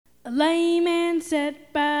lame man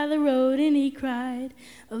sat by the road and he cried.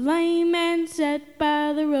 A lame man sat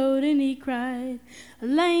by the road and he cried. A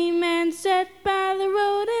lame man sat by the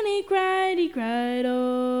road and he cried,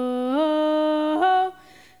 oh,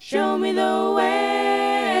 show me the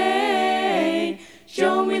way,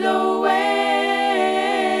 show me the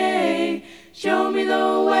way, show me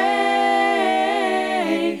the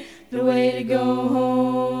way to go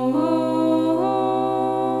home.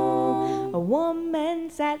 A woman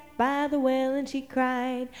sat by the well and she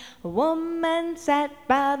cried. A woman sat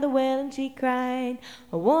by the well and she cried.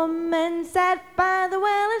 A woman sat by the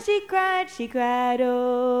well and she cried,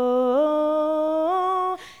 oh,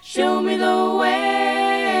 show me the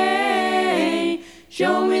way,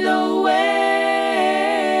 show me the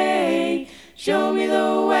way, show me the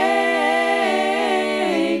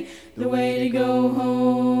way to go home.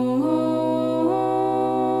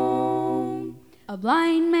 A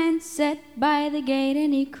blind man sat by the gate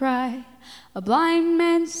and he cried. A blind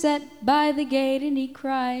man sat by the gate and he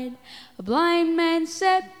cried. A blind man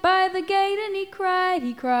sat by the gate and he cried,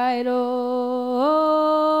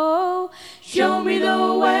 oh, show me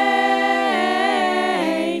the way,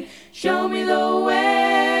 show me the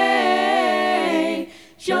way,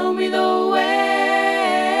 show me the way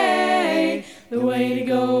to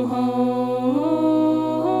go home.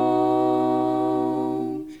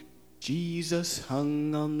 Jesus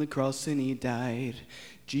hung on the cross and he died.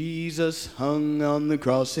 Jesus hung on the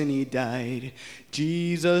cross and he died.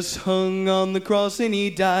 Jesus hung on the cross and he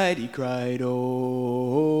died. He cried,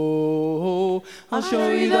 oh, I'll show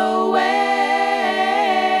you the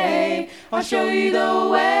way. I'll show you the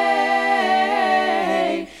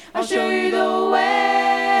way. I'll show you the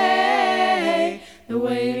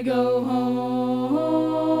way to go home.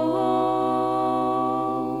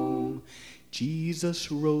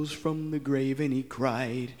 Jesus rose from the grave and he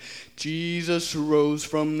cried. Jesus rose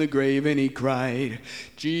from the grave and he cried.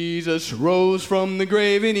 Jesus rose from the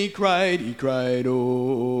grave and he cried,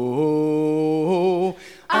 oh,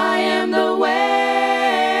 I am the way,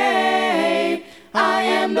 I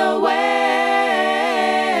am the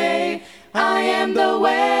way, I am the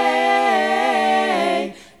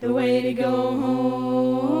way to go home.